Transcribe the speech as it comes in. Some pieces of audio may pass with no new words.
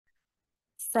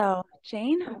So,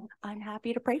 Jane, I'm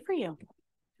happy to pray for you.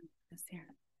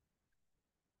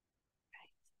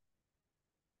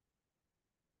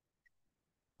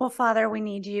 Well, Father, we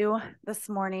need you this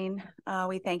morning.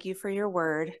 We thank you for your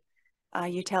word.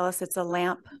 You tell us it's a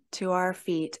lamp to our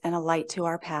feet and a light to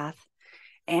our path.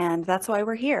 And that's why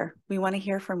we're here. We want to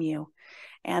hear from you.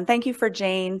 And thank you for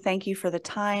Jane. Thank you for the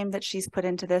time that she's put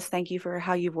into this. Thank you for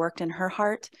how you've worked in her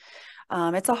heart.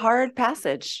 It's a hard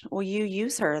passage. Will you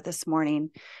use her this morning?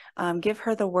 Give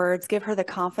her the words, give her the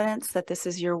confidence that this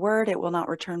is your word. It will not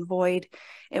return void.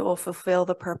 It will fulfill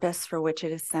the purpose for which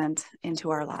it is sent into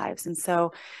our lives. And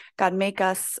so, God, make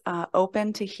us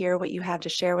open to hear what you have to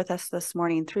share with us this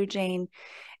morning through Jane.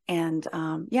 And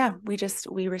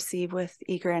we receive with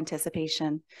eager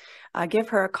anticipation. Give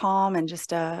her a calm and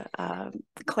just a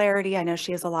clarity. I know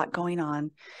she has a lot going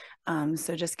on.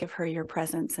 So just give her your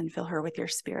presence and fill her with your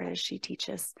spirit as she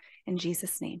teaches. In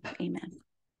Jesus' name, amen.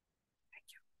 Thank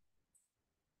you.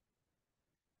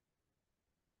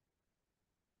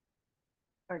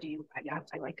 Or do you? I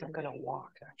think I'm going to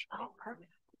walk, actually. Oh,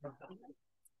 perfect.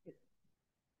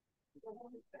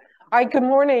 All right, good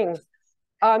morning.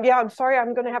 I'm sorry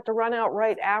I'm going to have to run out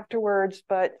right afterwards,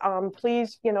 but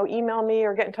please, email me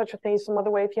or get in touch with me some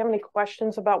other way. If you have any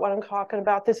questions about what I'm talking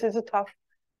about, this is a tough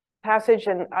passage,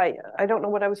 and I don't know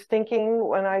what I was thinking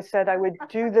when I said I would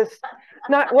do this.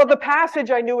 The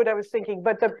passage, I knew what I was thinking,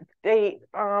 but the date,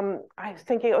 I was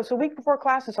thinking, it's a week before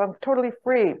classes, so I'm totally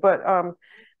free, but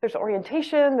there's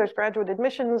orientation, there's graduate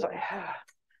admissions.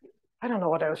 I don't know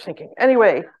what I was thinking.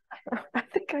 Anyway, I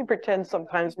think I pretend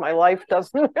sometimes my life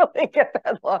doesn't really get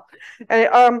that long.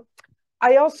 And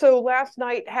I also last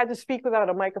night had to speak without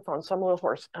a microphone, so I'm a little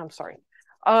hoarse. I'm sorry.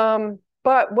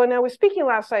 But when I was speaking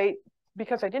last night,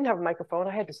 because I didn't have a microphone,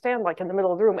 I had to stand like in the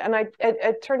middle of the room. And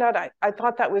it turned out I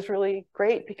thought that was really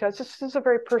great because this is a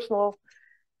very personal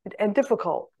and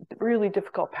difficult, really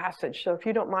difficult passage. So if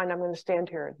you don't mind, I'm going to stand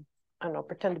here and, I don't know,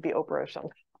 pretend to be Oprah or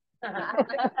something.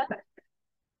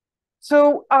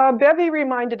 So Bevy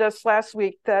reminded us last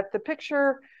week that the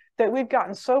picture that we've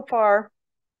gotten so far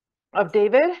of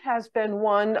David has been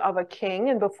one of a king,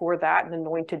 and before that, an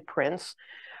anointed prince,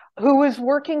 who was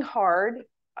working hard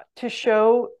to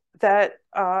show that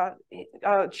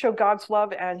show God's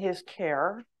love and his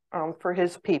care for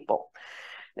his people.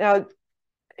 Now,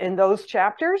 in those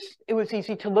chapters, it was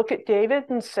easy to look at David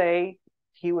and say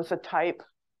he was a type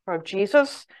of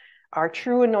Jesus, our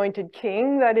true anointed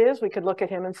king. That is, we could look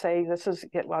at him and say this is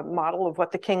a model of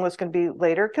what the king was going to be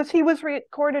later, because he was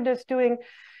recorded as doing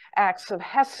acts of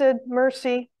hesed,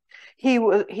 mercy. He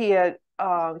was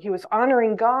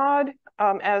honoring God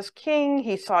as king.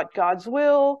 He sought God's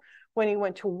will when he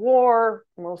went to war,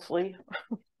 most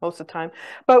of the time.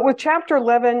 But with chapter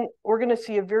 11, we're going to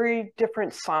see a very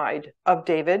different side of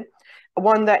David,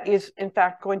 one that is in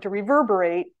fact going to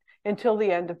reverberate until the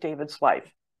end of David's life,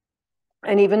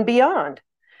 and even beyond,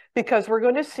 because we're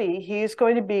going to see he's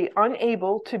going to be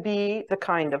unable to be the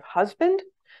kind of husband,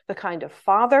 the kind of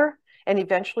father, and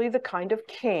eventually the kind of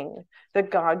king that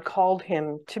God called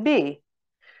him to be.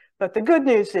 But the good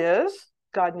news is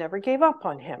God never gave up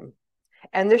on him.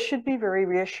 And this should be very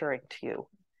reassuring to you.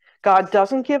 God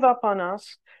doesn't give up on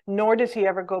us, nor does he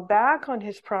ever go back on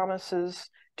his promises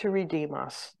to redeem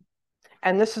us.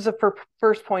 And this is the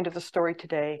first point of the story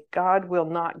today. God will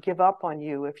not give up on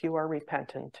you if you are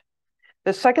repentant.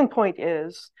 The second point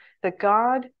is that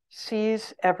God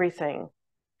sees everything,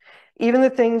 even the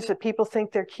things that people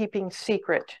think they're keeping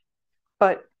secret,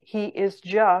 but he is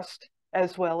just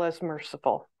as well as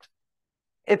merciful.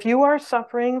 If you are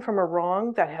suffering from a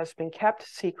wrong that has been kept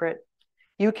secret,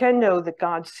 you can know that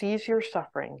God sees your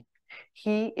suffering.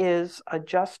 He is a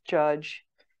just judge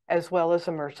as well as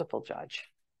a merciful judge.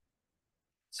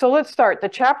 So let's start. The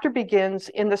chapter begins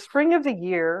in the spring of the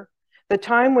year, the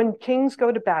time when kings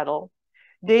go to battle.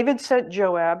 David sent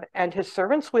Joab and his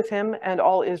servants with him and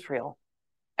all Israel.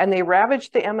 And they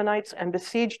ravaged the Ammonites and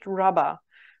besieged Rabbah.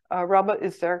 Rabbah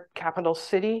is their capital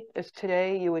city. As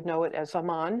today, you would know it as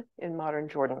Amman in modern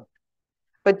Jordan.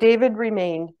 But David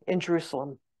remained in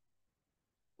Jerusalem.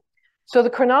 So the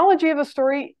chronology of the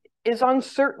story is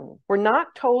uncertain. We're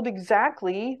not told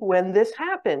exactly when this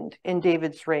happened in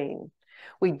David's reign.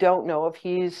 We don't know if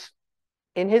he's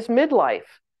in his midlife.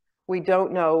 We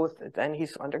don't know if then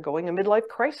he's undergoing a midlife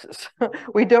crisis.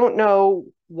 We don't know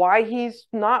why he's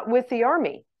not with the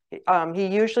army. He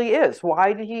usually is.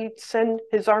 Why did he send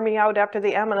his army out after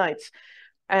the Ammonites?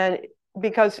 And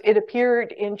because it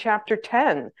appeared in chapter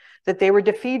 10 that they were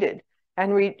defeated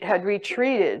and had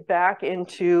retreated back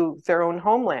into their own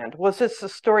homeland. Was this the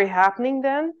story happening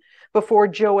then before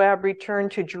Joab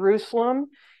returned to Jerusalem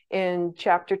in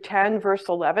chapter 10, verse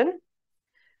 11?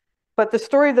 But the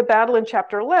story of the battle in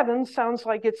chapter 11 sounds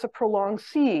like it's a prolonged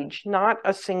siege, not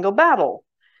a single battle.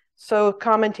 So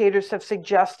commentators have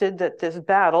suggested that this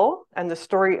battle and the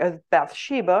story of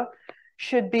Bathsheba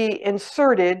should be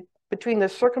inserted between the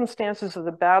circumstances of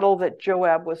the battle that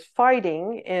Joab was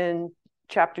fighting in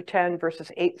chapter 10,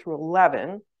 verses 8 through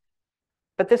 11.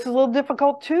 But this is a little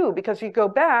difficult too, because you go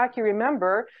back, you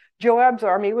remember Joab's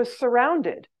army was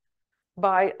surrounded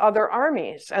by other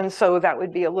armies. And so that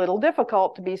would be a little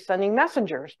difficult to be sending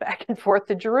messengers back and forth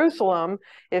to Jerusalem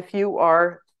if you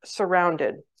are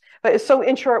surrounded. But so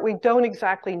in short, we don't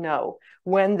exactly know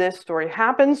when this story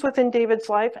happens within David's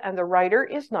life, and the writer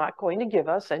is not going to give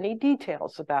us any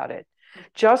details about it.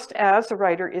 Just as the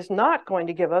writer is not going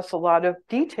to give us a lot of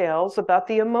details about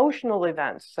the emotional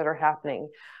events that are happening.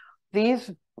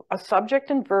 These subject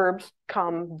and verbs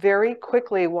come very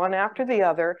quickly, one after the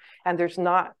other, and there's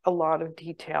not a lot of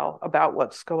detail about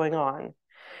what's going on.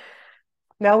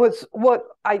 Now,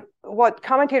 what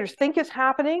commentators think is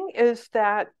happening is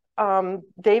that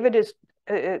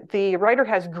the writer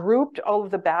has grouped all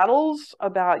of the battles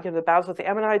about, the battles with the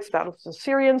Ammonites, battles with the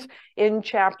Syrians in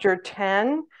chapter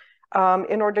 10.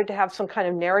 In order to have some kind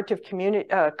of narrative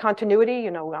continuity.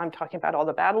 I'm talking about all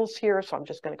the battles here, so I'm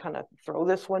just going to kind of throw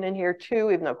this one in here too,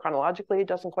 even though chronologically it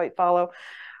doesn't quite follow.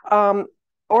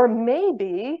 Or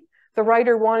maybe the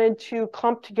writer wanted to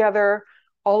clump together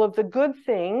all of the good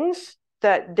things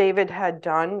that David had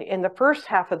done in the first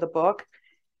half of the book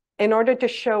in order to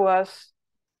show us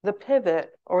the pivot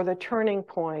or the turning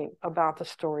point about the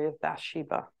story of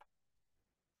Bathsheba.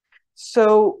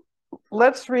 So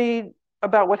let's read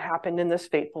about what happened in this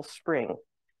fateful spring.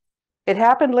 It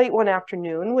happened late one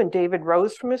afternoon when David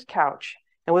rose from his couch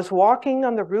and was walking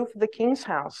on the roof of the king's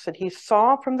house that he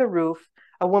saw from the roof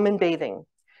a woman bathing,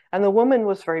 and the woman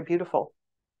was very beautiful.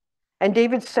 And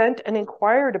David sent and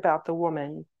inquired about the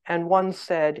woman, and one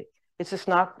said, "Is this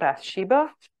not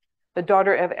Bathsheba, the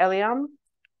daughter of Eliam,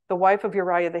 the wife of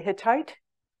Uriah the Hittite?"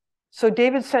 So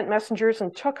David sent messengers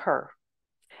and took her,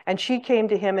 and she came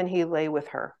to him and he lay with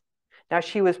her. Now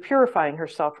she was purifying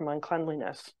herself from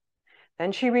uncleanliness.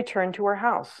 Then she returned to her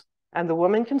house, and the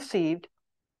woman conceived,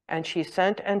 and she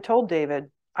sent and told David,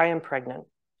 "I am pregnant."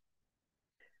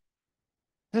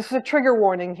 This is a trigger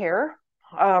warning here.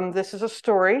 This is a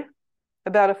story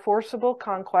about a forcible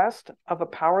conquest of a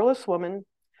powerless woman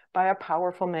by a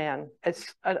powerful man.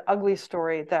 It's an ugly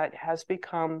story that has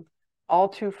become all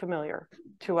too familiar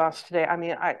to us today. I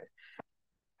mean, I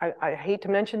hate to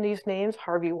mention these names: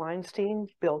 Harvey Weinstein,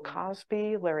 Bill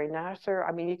Cosby, Larry Nassar.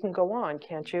 I mean, you can go on,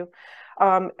 can't you?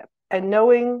 And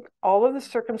knowing all of the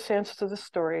circumstances of the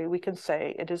story, we can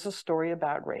say it is a story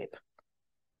about rape.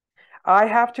 I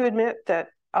have to admit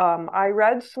that I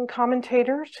read some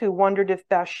commentators who wondered if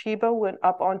Bathsheba went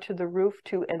up onto the roof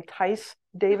to entice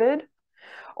David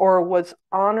or was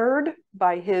honored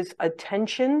by his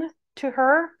attention to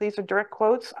her. These are direct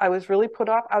quotes. I was really put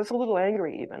off. I was a little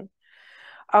angry even.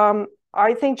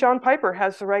 I think John Piper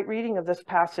has the right reading of this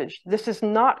passage. This is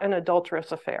not an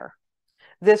adulterous affair.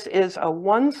 This is a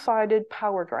one-sided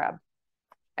power grab.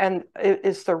 And it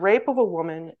is the rape of a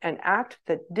woman, an act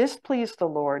that displeased the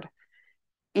Lord,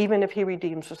 even if he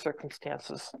redeems the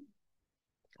circumstances.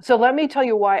 So let me tell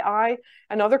you why I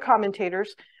and other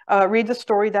commentators read the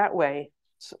story that way.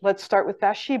 So let's start with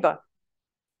Bathsheba.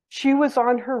 She was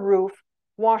on her roof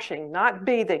washing, not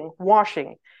bathing,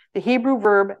 washing. The Hebrew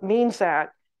verb means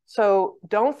that. So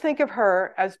don't think of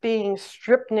her as being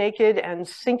stripped naked and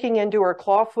sinking into her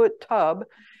clawfoot tub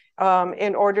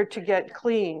in order to get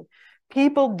clean.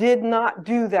 People did not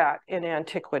do that in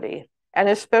antiquity, and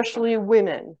especially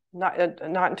women, not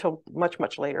until much,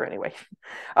 much later anyway.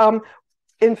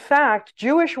 In fact,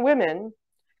 Jewish women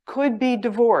could be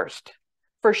divorced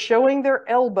for showing their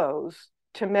elbows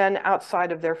to men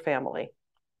outside of their family.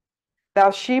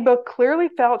 Bathsheba clearly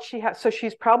felt she had, so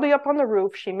she's probably up on the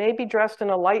roof. She may be dressed in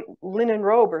a light linen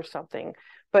robe or something,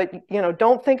 but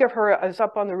don't think of her as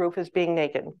up on the roof as being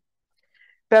naked.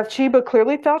 Bathsheba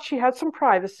clearly felt she had some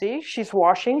privacy. She's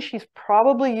washing. She's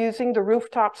probably using the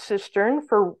rooftop cistern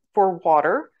for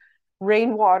water.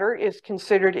 Rainwater is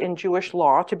considered in Jewish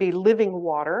law to be living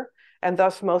water and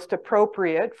thus most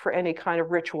appropriate for any kind of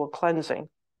ritual cleansing.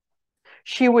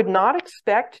 She would not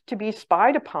expect to be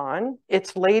spied upon.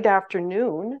 It's late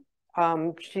afternoon.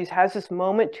 She has this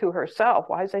moment to herself.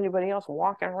 Why is anybody else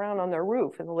walking around on their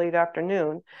roof in the late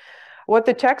afternoon? What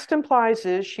the text implies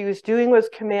is she was doing was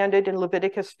commanded in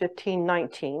Leviticus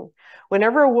 15:19.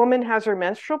 Whenever a woman has her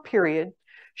menstrual period,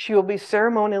 she will be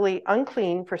ceremonially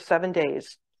unclean for 7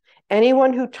 days.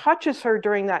 Anyone who touches her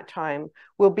during that time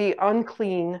will be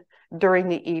unclean during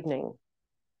the evening.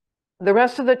 The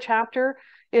rest of the chapter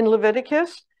in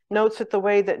Leviticus notes that the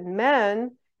way that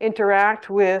men interact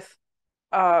with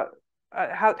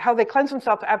how they cleanse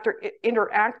themselves after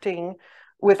interacting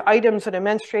with items that a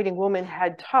menstruating woman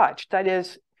had touched. That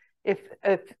is, if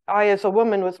I as a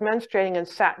woman was menstruating and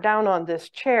sat down on this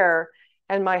chair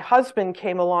and my husband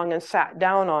came along and sat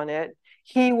down on it,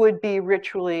 he would be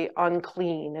ritually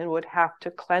unclean and would have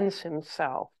to cleanse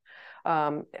himself,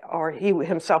 or he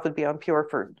himself would be impure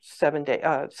for 7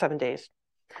 days.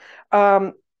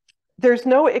 There's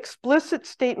no explicit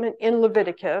statement in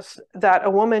Leviticus that a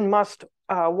woman must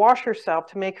wash herself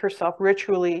to make herself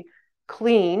ritually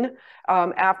clean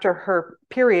after her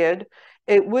period.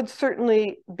 It would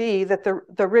certainly be that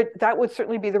that would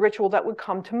certainly be the ritual that would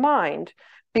come to mind,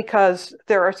 because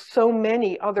there are so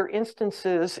many other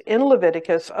instances in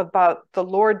Leviticus about the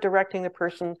Lord directing the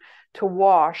person to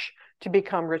wash to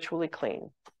become ritually clean.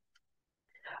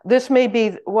 This may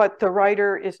be what the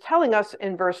writer is telling us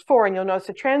in verse 4, and you'll notice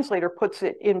the translator puts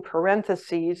it in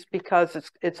parentheses because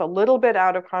it's a little bit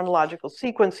out of chronological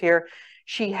sequence here.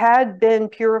 She had been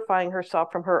purifying herself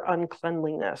from her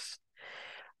uncleanliness.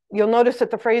 You'll notice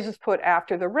that the phrase is put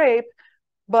after the rape,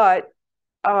 but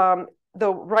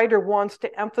the writer wants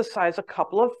to emphasize a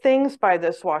couple of things by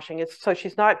this washing. So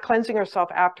she's not cleansing herself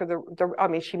after I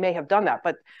mean, she may have done that,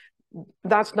 but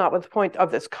that's not what the point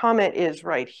of this comment is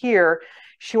right here.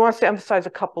 He wants to emphasize a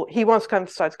couple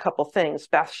things.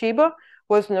 Bathsheba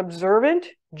was an observant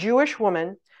Jewish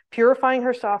woman purifying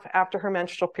herself after her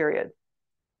menstrual period.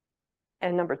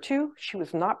 And number 2, she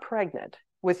was not pregnant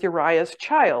with Uriah's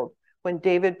child when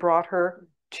David brought her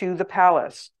to the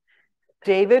palace.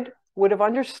 David would have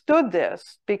understood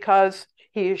this because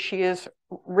she is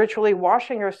ritually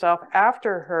washing herself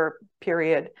after her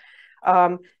period.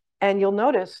 And you'll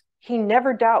notice he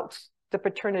never doubts the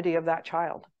paternity of that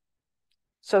child.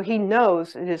 So he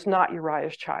knows it is not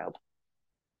Uriah's child.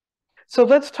 So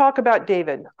let's talk about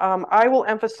David. I will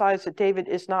emphasize that David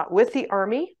is not with the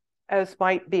army, as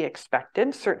might be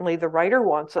expected. Certainly the writer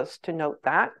wants us to note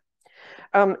that.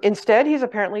 Instead, he's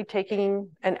apparently taking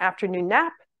an afternoon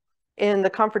nap in the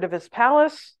comfort of his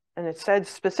palace. And it said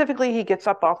specifically he gets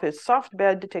up off his soft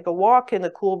bed to take a walk in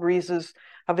the cool breezes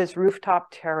of his rooftop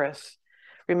terrace.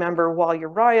 Remember, while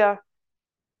Uriah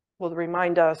will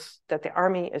remind us that the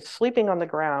army is sleeping on the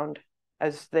ground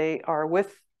as they are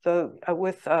with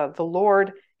the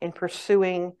Lord in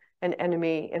pursuing an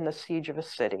enemy in the siege of a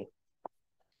city.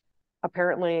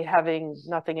 Apparently having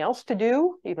nothing else to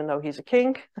do, even though he's a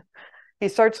king, he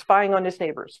starts spying on his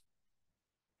neighbors.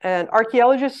 And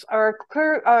archaeologists are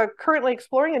currently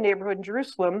exploring a neighborhood in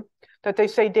Jerusalem that they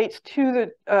say dates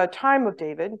to the time of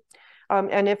David.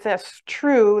 And if that's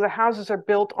true, the houses are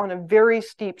built on a very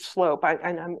steep slope.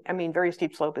 I mean, very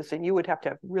steep slope is in you would have to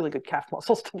have really good calf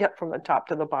muscles to get from the top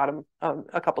to the bottom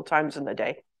a couple times in the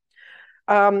day.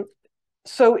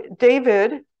 So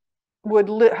David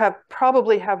would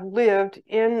probably have lived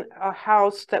in a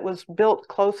house that was built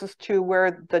closest to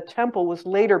where the temple was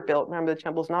later built. Remember, the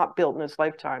temple's not built in his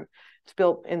lifetime. It's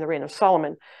built in the reign of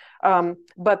Solomon.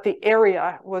 But the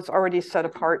area was already set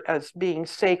apart as being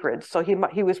sacred. So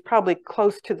he was probably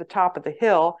close to the top of the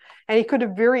hill, and he could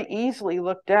have very easily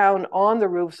looked down on the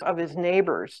roofs of his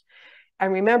neighbors.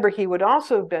 And remember, he would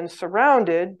also have been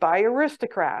surrounded by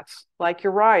aristocrats like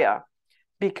Uriah,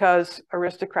 because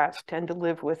aristocrats tend to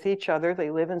live with each other. They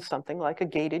live in something like a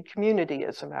gated community,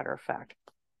 as a matter of fact.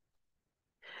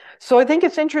 So I think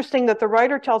it's interesting that the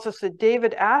writer tells us that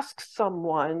David asks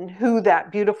someone who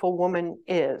that beautiful woman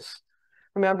is.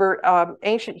 Remember,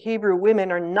 ancient Hebrew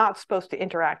women are not supposed to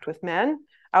interact with men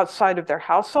outside of their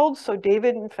households, so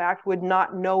David, in fact, would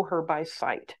not know her by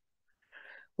sight.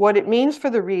 What it means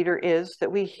for the reader is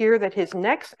that we hear that his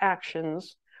next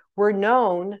actions were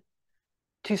known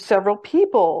to several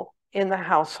people in the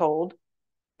household,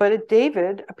 but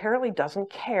David apparently doesn't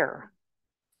care.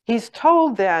 He's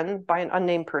told then by an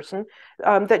unnamed person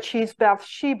that she's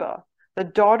Bathsheba, the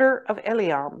daughter of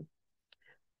Eliam.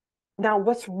 Now,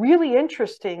 what's really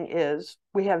interesting is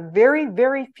we have very,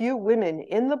 very few women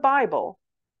in the Bible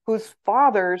whose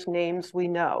fathers' names we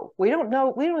know. We don't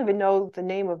even know the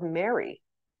name of Mary.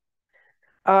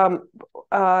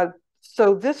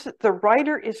 So the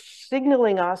writer is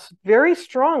signaling us very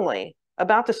strongly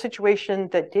about the situation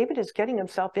that David is getting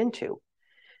himself into.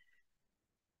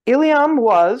 Eliam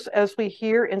was, as we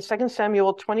hear in 2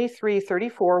 Samuel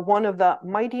 23:34, one of the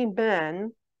mighty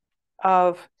men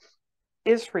of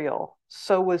Israel.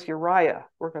 So was Uriah.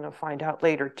 We're going to find out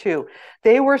later too.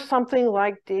 They were something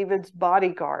like David's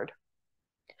bodyguard.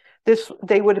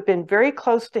 They would have been very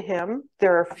close to him.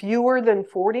 There are fewer than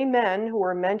 40 men who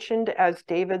are mentioned as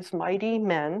David's mighty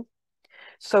men.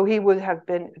 So he would have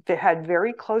had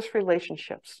very close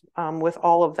relationships with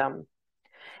all of them.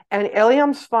 And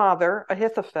Eliam's father,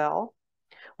 Ahithophel,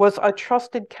 was a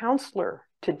trusted counselor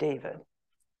to David.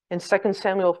 In 2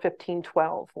 Samuel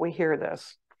 15:12, we hear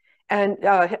this. And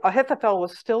Ahithophel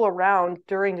was still around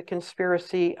during the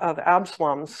conspiracy of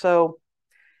Absalom. So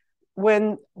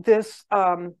when this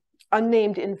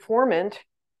unnamed informant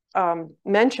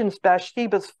mentions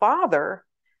Bathsheba's father,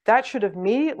 that should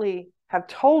immediately have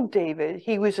told David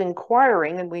he was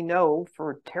inquiring, and we know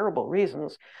for terrible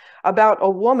reasons, about a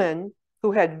woman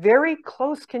who had very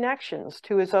close connections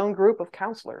to his own group of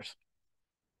counselors.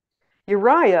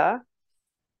 Uriah,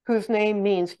 whose name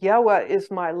means Yahweh is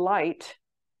my light,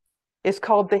 is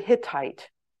called the Hittite.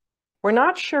 We're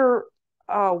not sure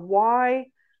why.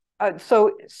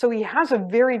 So he has a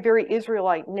very, very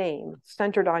Israelite name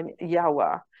centered on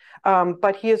Yahweh,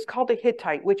 but he is called a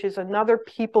Hittite, which is another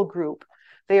people group.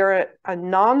 They are a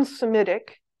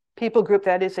non-Semitic people group.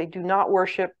 That is, they do not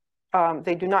worship.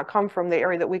 They do not come from the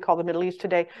area that we call the Middle East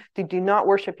today. They do not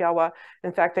worship Yahweh.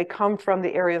 In fact, they come from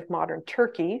the area of modern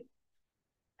Turkey.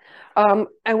 And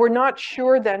we're not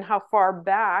sure then how far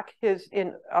back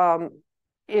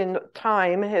in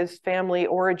time his family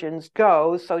origins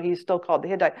go, so he's still called the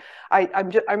Hittite.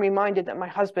 I'm reminded that my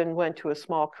husband went to a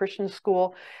small Christian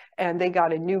school, and they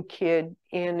got a new kid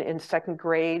in second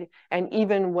grade, and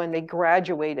even when they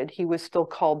graduated, he was still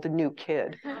called the new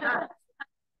kid.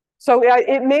 So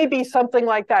it may be something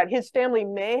like that. His family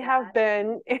may have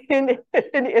been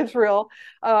in Israel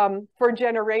for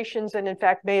generations, and in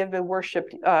fact may have been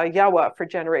worshipped Yahweh for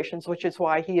generations, which is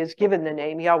why he is given the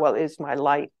name Yahweh is my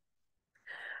light.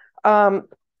 But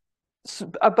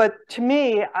to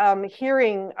me,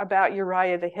 hearing about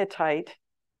Uriah the Hittite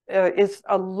is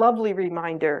a lovely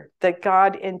reminder that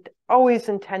God always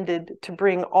intended to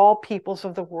bring all peoples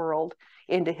of the world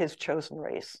into his chosen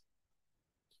race.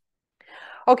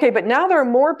 Okay, but now there are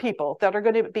more people that are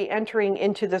going to be entering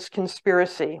into this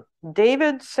conspiracy.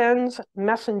 David sends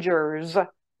messengers,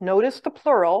 notice the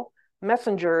plural,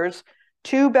 messengers,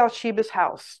 to Bathsheba's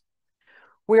house.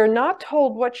 We are not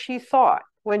told what she thought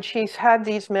when she's had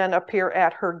these men appear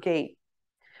at her gate.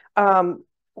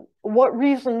 What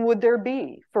reason would there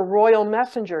be for royal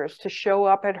messengers to show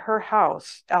up at her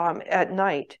house at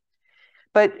night?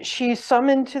 But she's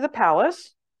summoned to the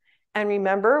palace. And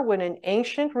remember, when an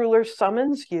ancient ruler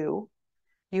summons you,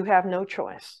 you have no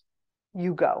choice.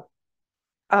 You go.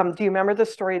 Do you remember the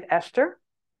story of Esther?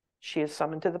 She is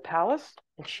summoned to the palace,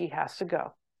 and she has to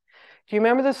go. Do you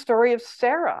remember the story of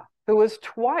Sarah, who was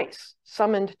twice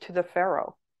summoned to the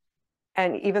Pharaoh?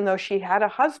 And even though she had a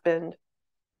husband,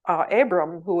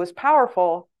 Abram, who was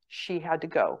powerful, she had to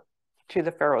go to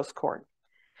the Pharaoh's court.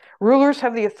 Rulers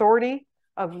have the authority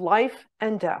of life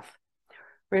and death.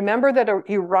 Remember that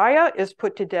Uriah is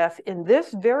put to death in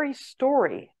this very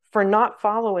story for not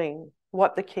following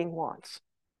what the king wants.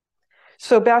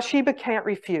 So Bathsheba can't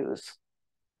refuse.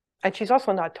 And she's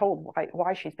also not told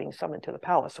why she's being summoned to the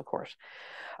palace, of course.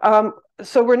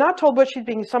 So we're not told what she's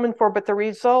being summoned for, but the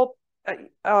result,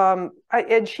 and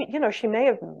she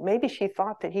maybe she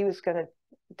thought that he was going to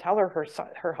tell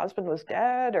her husband was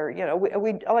dead, or,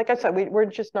 we like I said, we're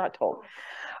just not told.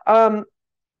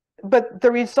 But the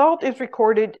result is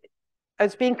recorded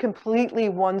as being completely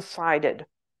one-sided.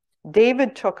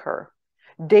 David took her.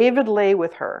 David lay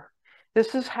with her.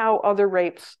 This is how other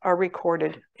rapes are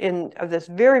recorded in this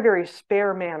very, very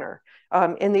spare manner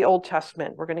in the Old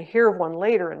Testament. We're going to hear of one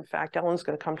later. In fact, Ellen's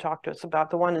going to come talk to us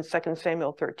about the one in 2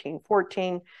 Samuel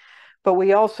 13:14. But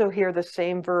we also hear the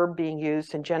same verb being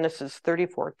used in Genesis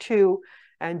 34:2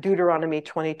 and Deuteronomy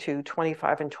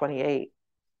 22:25 and 28.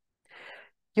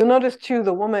 You'll notice too,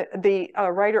 the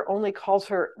writer only calls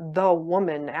her the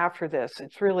woman after this.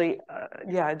 It's really,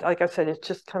 like I said, it's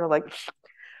just kind of like,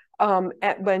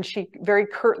 when she very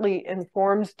curtly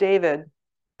informs David,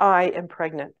 I am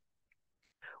pregnant.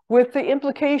 With the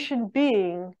implication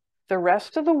being the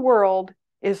rest of the world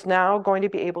is now going to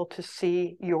be able to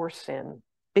see your sin,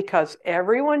 because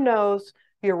everyone knows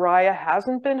Uriah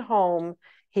hasn't been home.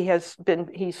 He's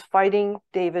fighting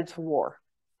David's war.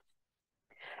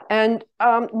 And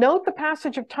note the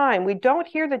passage of time. We don't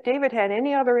hear that David had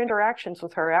any other interactions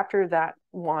with her after that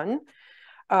one,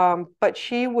 but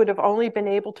she would have only been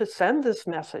able to send this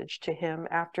message to him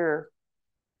after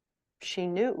she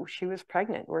knew she was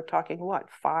pregnant. We're talking, what,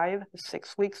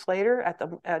 5-6 weeks later at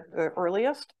the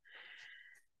earliest?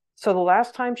 So the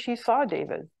last time she saw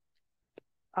David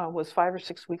was 5 or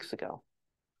 6 weeks ago.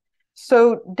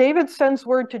 So David sends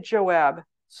word to Joab,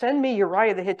 send me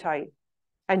Uriah the Hittite.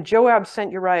 And Joab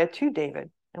sent Uriah to David.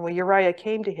 And when Uriah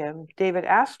came to him, David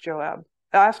asked Joab,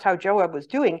 asked how Joab was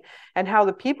doing and how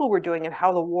the people were doing and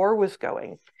how the war was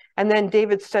going. And then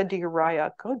David said to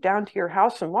Uriah, "Go down to your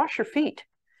house and wash your feet."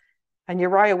 And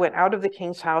Uriah went out of the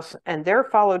king's house, and there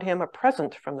followed him a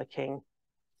present from the king.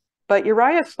 But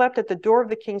Uriah slept at the door of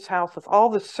the king's house with all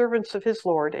the servants of his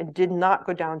lord and did not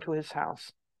go down to his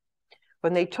house.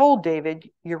 When they told David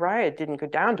Uriah didn't go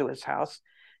down to his house,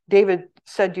 David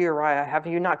said to Uriah, "Have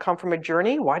you not come from a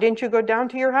journey? Why didn't you go down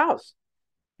to your house?"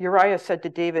 Uriah said to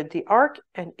David, "The ark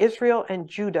and Israel and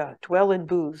Judah dwell in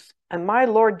booths, and my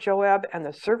lord Joab and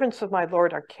the servants of my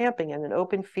lord are camping in an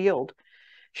open field.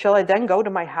 Shall I then go to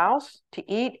my house to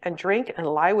eat and drink and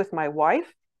lie with my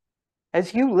wife?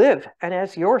 As you live and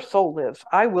as your soul lives,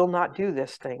 I will not do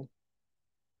this thing."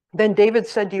 Then David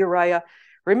said to Uriah,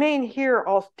 "Remain here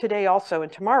today also,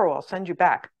 and tomorrow I'll send you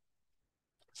back."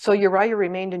 So Uriah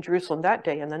remained in Jerusalem that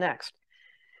day and the next.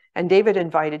 And David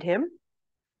invited him,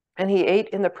 and he ate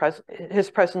in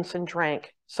his presence and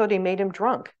drank, so they made him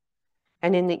drunk.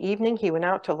 And in the evening he went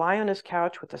out to lie on his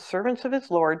couch with the servants of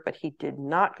his lord, but he did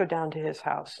not go down to his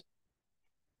house.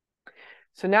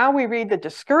 So now we read the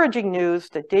discouraging news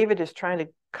that David is trying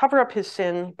to cover up his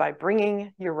sin by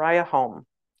bringing Uriah home,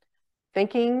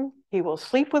 thinking he will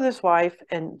sleep with his wife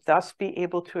and thus be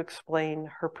able to explain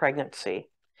her pregnancy.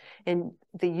 And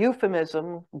the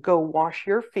euphemism, "go wash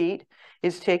your feet,"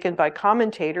 is taken by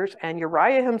commentators and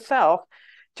Uriah himself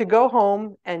to go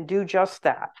home and do just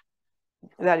that.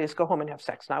 That is, go home and have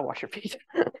sex, not wash your feet.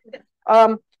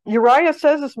 Uriah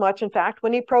says as much, in fact,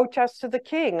 when he protests to the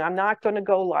king. "I'm not going to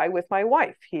go lie with my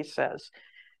wife," he says.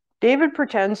 David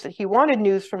pretends that he wanted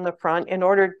news from the front in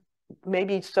order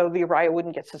maybe so the Uriah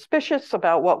wouldn't get suspicious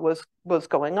about what was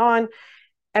going on.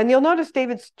 And you'll notice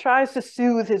David tries to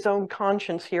soothe his own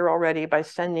conscience here already by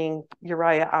sending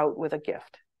Uriah out with a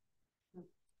gift.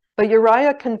 But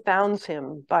Uriah confounds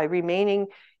him by remaining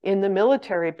in the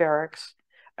military barracks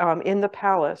in the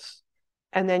palace,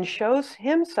 and then shows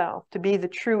himself to be the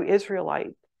true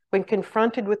Israelite when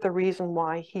confronted with the reason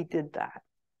why he did that.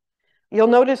 You'll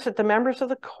notice that the members of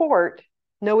the court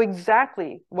know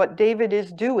exactly what David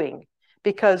is doing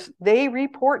because they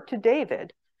report to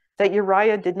David that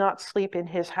Uriah did not sleep in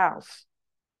his house.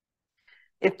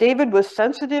 If David was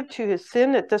sensitive to his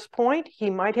sin at this point, he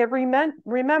might have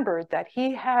remembered that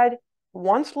he had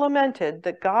once lamented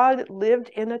that God lived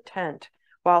in a tent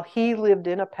while he lived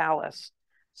in a palace.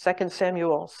 2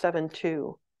 Samuel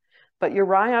 7:2. But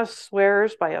Uriah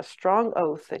swears by a strong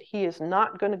oath that he is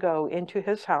not going to go into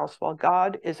his house while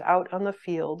God is out on the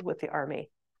field with the army.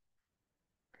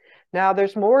 Now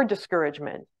there's more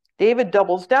discouragement. David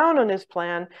doubles down on his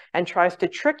plan and tries to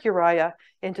trick Uriah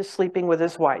into sleeping with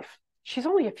his wife. She's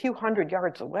only a few hundred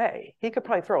yards away. He could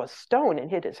probably throw a stone and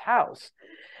hit his house.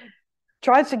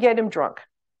 Tries to get him drunk.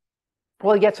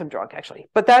 Well, he gets him drunk,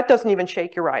 actually. But that doesn't even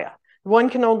shake Uriah.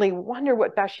 One can only wonder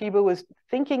what Bathsheba was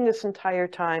thinking this entire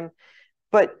time,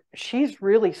 but she's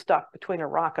really stuck between a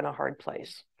rock and a hard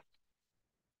place.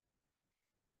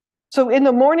 So in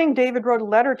the morning, David wrote a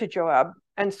letter to Joab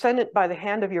and sent it by the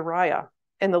hand of Uriah.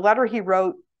 In the letter he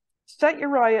wrote, "Set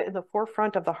Uriah in the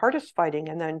forefront of the hardest fighting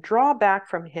and then draw back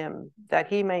from him that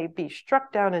he may be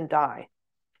struck down and die."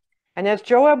 And as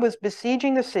Joab was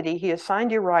besieging the city, he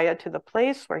assigned Uriah to the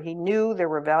place where he knew there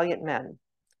were valiant men.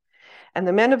 And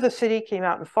the men of the city came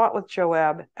out and fought with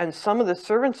Joab, and some of the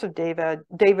servants of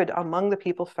David among the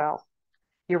people fell.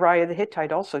 Uriah the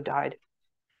Hittite also died.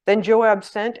 Then Joab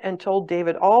sent and told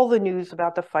David all the news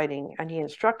about the fighting, and he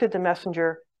instructed the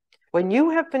messenger, "When you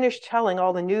have finished telling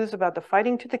all the news about the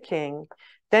fighting to the king,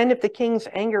 then if the king's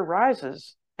anger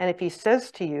rises, and if he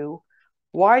says to you,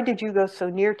 'Why did you go so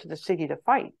near to the city to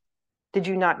fight? Did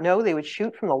you not know they would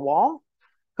shoot from the wall?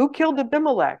 Who killed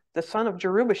Abimelech, the son of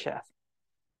Jerubasheth?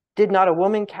 Did not a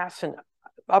woman cast an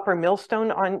upper millstone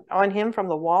on him from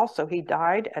the wall, so he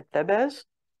died at Thebez?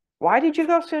 Why did you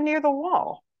go so near the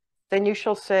wall?' Then you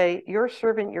shall say, 'Your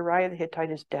servant Uriah the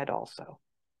Hittite is dead also.'"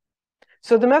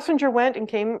 So the messenger went and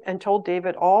came and told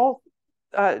David all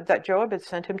that Joab had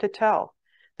sent him to tell.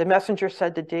 The messenger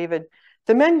said to David,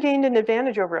 "The men gained an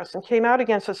advantage over us and came out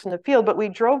against us in the field, but we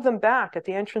drove them back at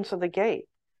the entrance of the gate.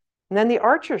 And then the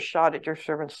archers shot at your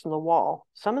servants from the wall.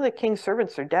 Some of the king's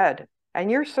servants are dead, and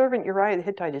your servant Uriah the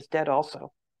Hittite is dead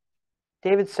also."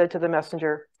 David said to the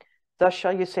messenger, "Thus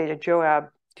shall you say to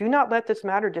Joab, 'Do not let this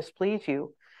matter displease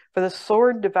you, for the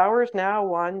sword devours now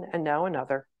one and now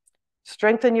another.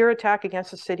 Strengthen your attack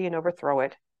against the city and overthrow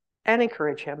it, and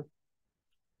encourage him.'"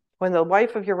 When the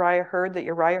wife of Uriah heard that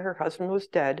Uriah, her husband, was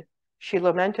dead, she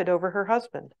lamented over her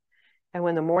husband. And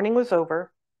when the mourning was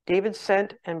over, David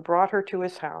sent and brought her to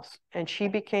his house, and she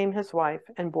became his wife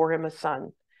and bore him a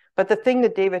son. But the thing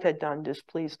that David had done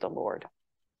displeased the Lord.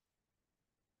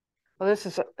 Well,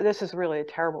 this is really a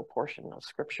terrible portion of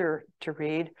scripture to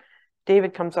read.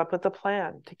 David comes up with a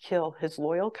plan to kill his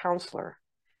loyal counselor,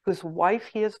 whose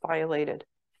wife he has violated,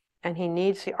 and he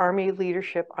needs the army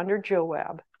leadership under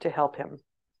Joab to help him.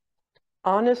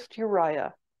 Honest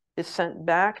Uriah is sent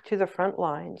back to the front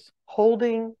lines,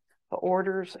 holding the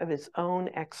orders of his own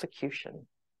execution,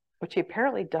 which he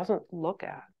apparently doesn't look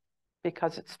at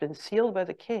because it's been sealed by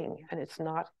the king and it's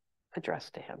not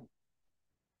addressed to him.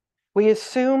 We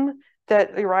assume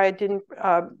that Uriah didn't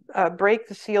break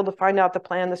the seal to find out the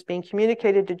plan that's being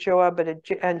communicated to Joab,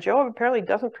 and Joab apparently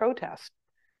doesn't protest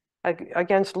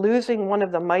against losing one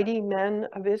of the mighty men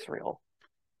of Israel.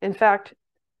 In fact,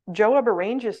 Joab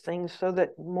arranges things so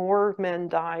that more men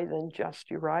die than just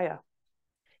Uriah.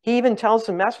 He even tells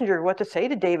the messenger what to say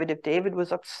to David if David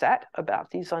was upset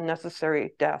about these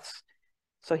unnecessary deaths,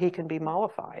 so he can be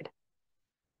mollified.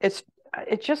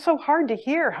 It's just so hard to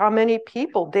hear how many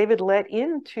people David let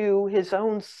into his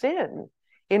own sin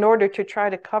in order to try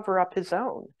to cover up his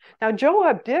own. Now,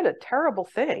 Joab did a terrible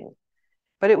thing,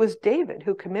 but it was David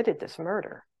who committed this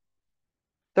murder.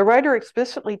 The writer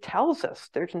explicitly tells us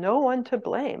there's no one to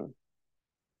blame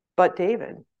but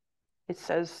David. It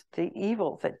says the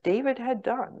evil that David had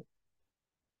done,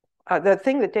 the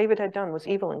thing that David had done was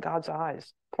evil in God's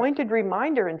eyes. Pointed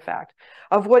reminder, in fact,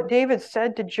 of what David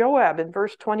said to Joab in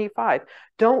verse 25.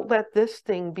 Don't let this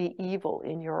thing be evil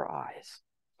in your eyes.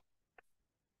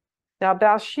 Now,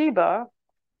 Bathsheba,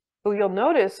 who you'll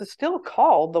notice is still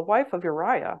called the wife of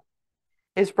Uriah,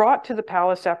 is brought to the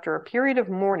palace after a period of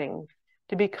mourning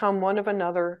to become one of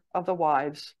another of the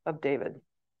wives of David.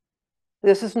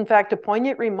 This is, in fact, a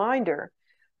poignant reminder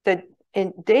that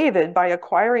David, by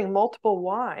acquiring multiple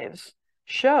wives,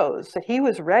 shows that he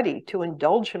was ready to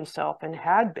indulge himself and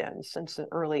had been since an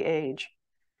early age.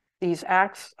 These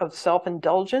acts of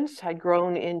self-indulgence had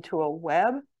grown into a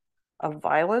web of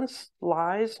violence,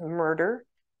 lies, murder,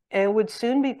 and would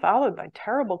soon be followed by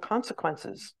terrible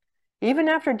consequences, even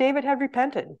after David had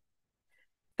repented.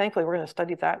 Thankfully, we're going to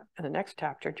study that in the next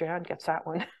chapter. Jan gets that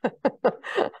one.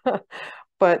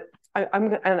 But I'm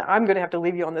going to have to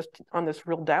leave you on this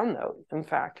real down note, in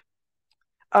fact.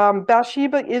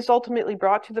 Bathsheba is ultimately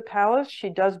brought to the palace. She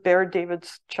does bear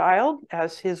David's child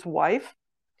as his wife,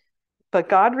 but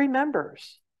God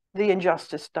remembers the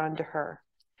injustice done to her.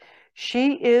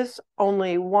 She is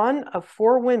only one of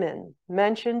 4 women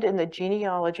mentioned in the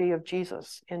genealogy of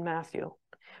Jesus in Matthew,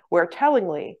 where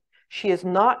tellingly, she is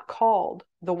not called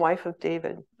the wife of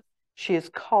David. She is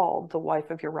called the wife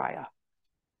of Uriah.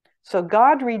 So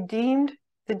God redeemed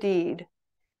the deed.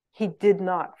 He did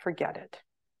not forget it.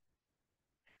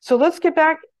 So let's get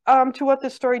back to what the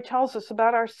story tells us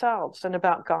about ourselves and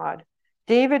about God.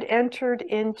 David entered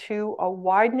into a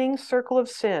widening circle of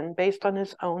sin based on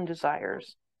his own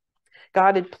desires.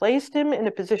 God had placed him in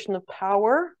a position of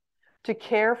power to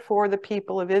care for the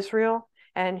people of Israel,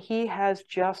 and he has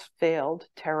just failed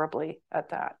terribly at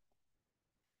that.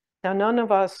 Now, none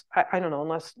of us, I don't know,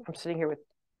 unless I'm sitting here with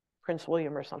Prince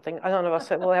William or something, none of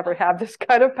us will ever have this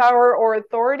kind of power or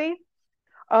authority.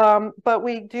 But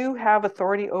we do have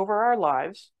authority over our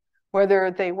lives,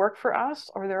 whether they work for us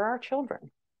or they're our children.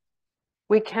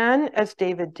 We can, as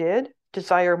David did,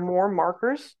 desire more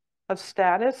markers of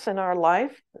status in our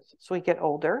life as we get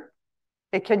older.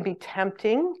 It can be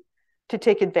tempting to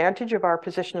take advantage of our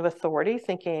position of authority,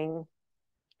 thinking,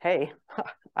 hey,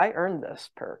 I earned this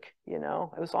perk, it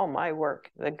was all my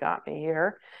work that got me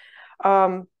here.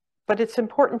 But it's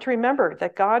important to remember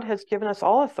that God has given us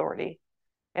all authority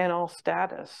and all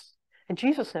status. And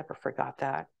Jesus never forgot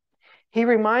that. He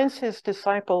reminds his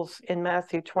disciples in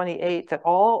Matthew 28 that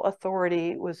all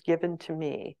authority was given to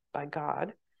me by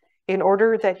God in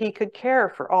order that he could care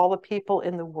for all the people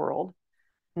in the world,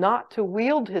 not to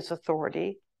wield his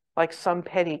authority like some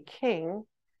petty king,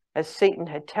 as Satan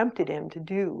had tempted him to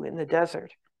do in the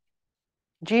desert.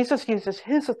 Jesus uses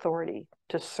his authority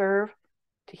to serve,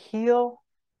 to heal,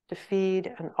 to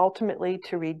feed, and ultimately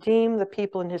to redeem the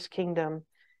people in his kingdom.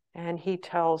 And he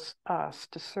tells us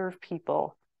to serve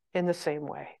people in the same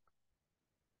way.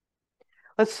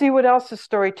 Let's see what else the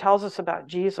story tells us about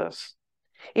Jesus.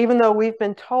 Even though we've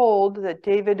been told that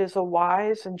David is a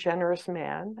wise and generous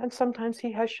man, and sometimes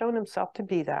he has shown himself to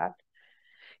be that,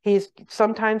 he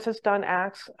sometimes has done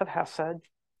acts of hesed.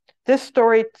 This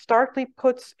story starkly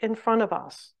puts in front of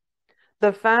us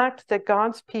the fact that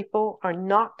God's people are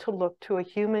not to look to a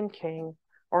human king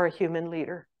or a human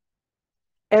leader.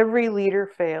 Every leader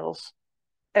fails.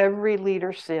 Every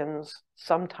leader sins,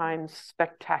 sometimes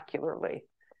spectacularly.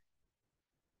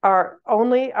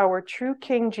 Only our true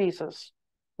King Jesus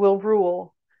will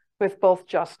rule with both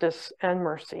justice and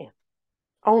mercy.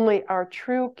 Only our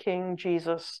true King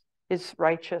Jesus is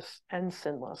righteous and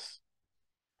sinless.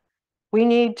 We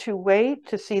need to wait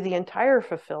to see the entire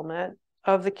fulfillment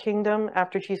of the kingdom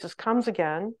after Jesus comes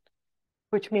again,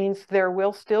 which means there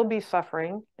will still be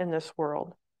suffering in this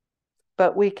world.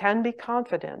 But we can be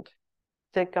confident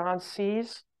that God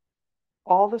sees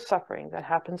all the suffering that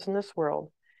happens in this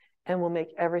world and will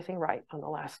make everything right on the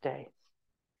last day.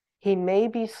 He may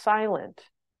be silent,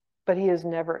 but he is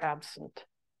never absent.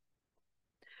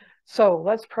 So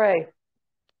let's pray.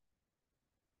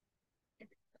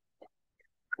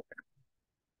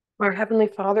 Our Heavenly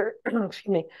Father,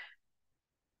 excuse me,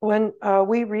 when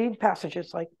we read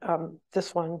passages like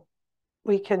this one,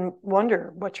 we can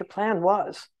wonder what your plan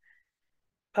was.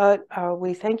 But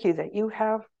we thank you that you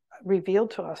have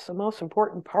revealed to us the most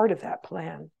important part of that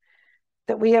plan,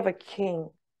 that we have a king,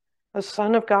 a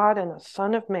son of God and a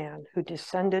son of man who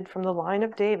descended from the line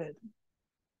of David,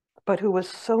 but who was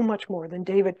so much more than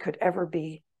David could ever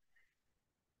be.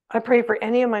 I pray for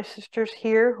any of my sisters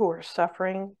here who are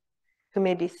suffering, who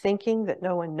may be thinking that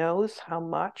no one knows how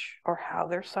much or how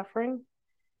they're suffering.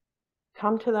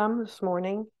 Come to them this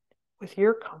morning with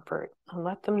your comfort and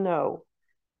let them know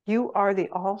you are the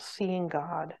all-seeing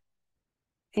God.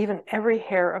 Even every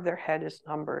hair of their head is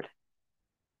numbered.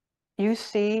 You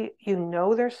see, you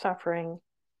know their suffering,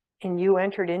 and you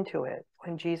entered into it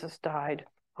when Jesus died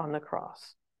on the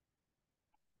cross.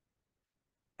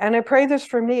 And I pray this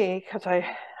for me because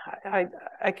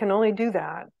I can only do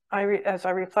that. As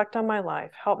I reflect on my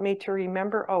life, help me to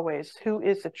remember always who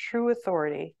is the true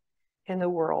authority in the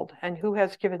world and who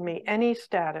has given me any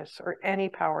status or any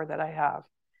power that I have.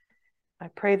 I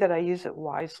pray that I use it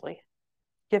wisely.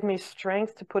 Give me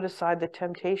strength to put aside the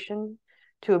temptation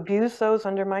to abuse those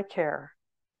under my care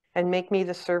and make me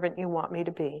the servant you want me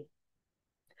to be.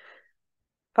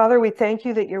 Father, we thank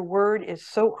you that your word is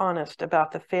so honest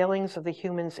about the failings of the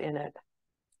humans in it.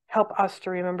 Help us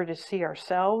to remember to see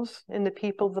ourselves in the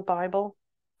people of the Bible,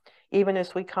 even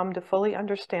as we come to fully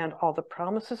understand all the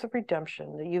promises of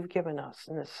redemption that you've given us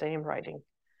in the same writing.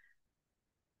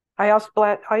 I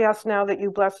ask now that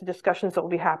you bless the discussions that will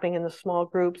be happening in the small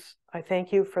groups. I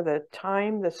thank you for the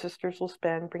time the sisters will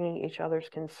spend bringing each other's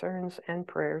concerns and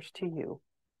prayers to you.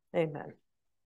 Amen.